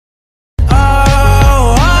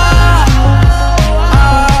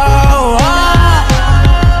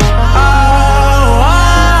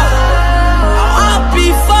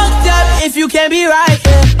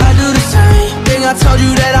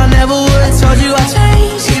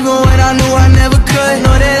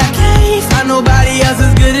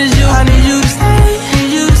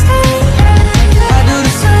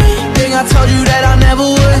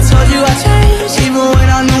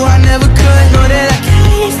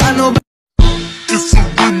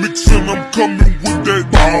coming with that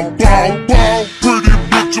bow, bow, bow. Pretty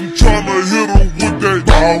bitch, I'm tryna hit her with that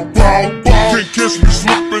bow, bow, bow. Can't catch me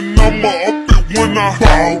slipping, I'ma up it when I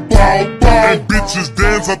bow, bow, bow. And bitches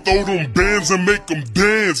dance, I throw them bands and make them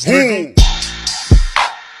dance, nigga.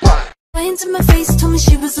 Into my face, told me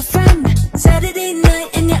she was a friend. Saturday night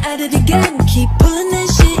and you're at it again. Keep pulling that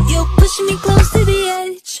shit, you're pushing me close to the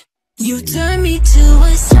edge. You turn me to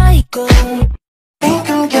a psycho. Think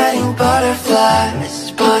I'm getting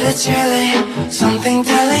butterflies, but it's really something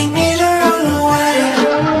telling me to run away.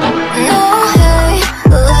 No, hey,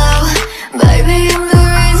 low, baby, I'm the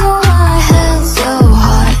reason why hell's so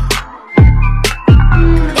hot.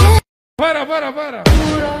 Para.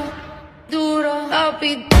 Duro, duro, I'll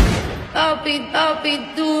be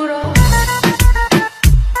duro.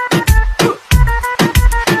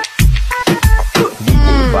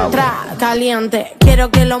 Caliente, quiero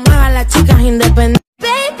que lo muevan las chicas independientes.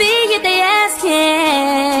 Baby, get the asking.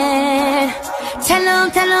 Tell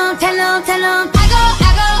 'em. I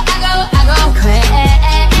go crazy.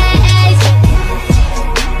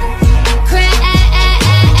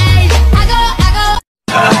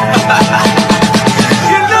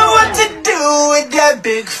 You know what to do with that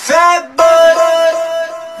big fat butt.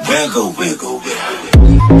 Wiggle.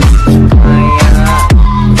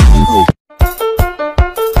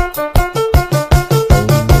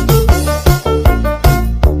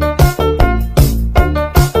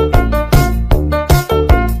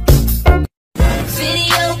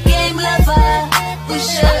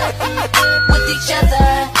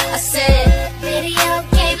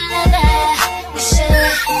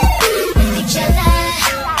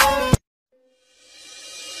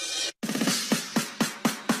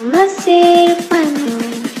 Masih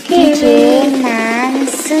panen kirinan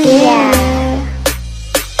suya.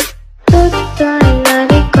 Tutto alla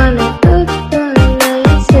ricone, tutto alla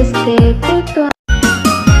insiste, tutto.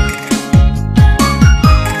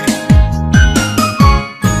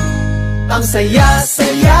 Ang saya,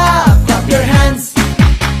 clap your hands.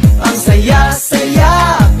 Ang saya,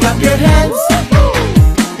 clap your hands.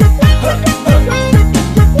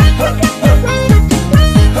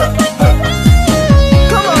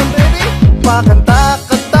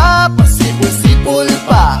 Pakanta-kanta, pasipul-sipul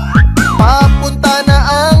pa. Papunta na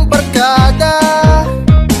ang barkada.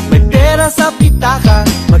 May pera sa pitaka,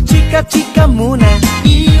 magchika-chika muna.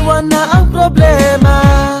 Iwan na ang problema.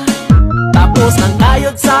 Tapos ang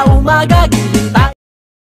ayod sa umaga, giling tayo.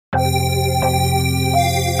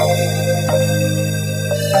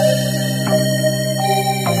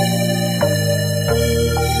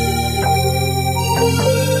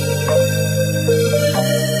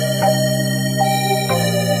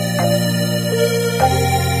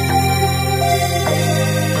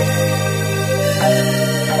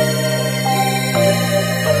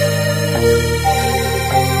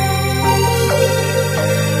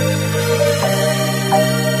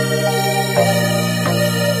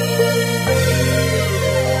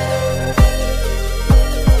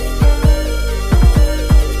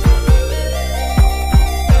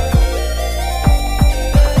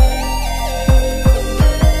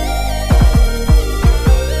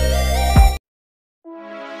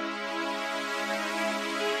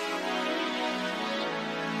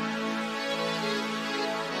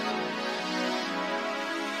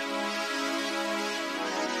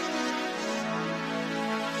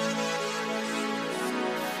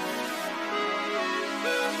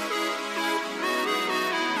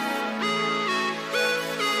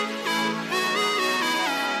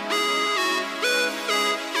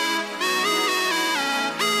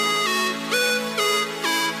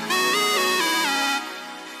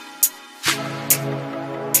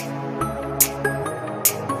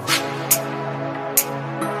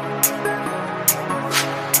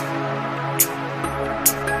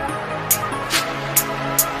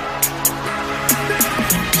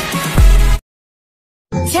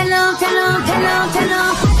 Tell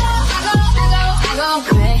 'em. I go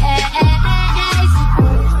crazy.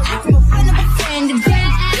 I'm a friend of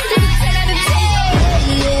yours.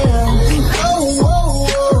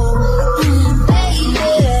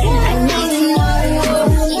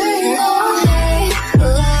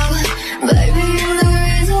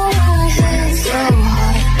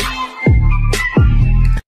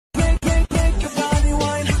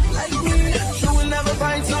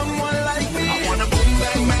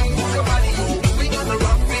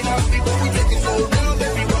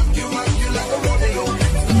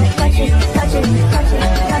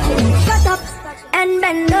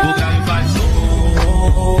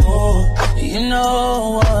 You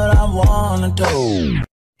know what I wanna do.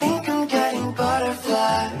 Think I'm getting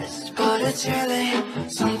butterflies, but it's really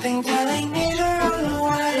something telling me to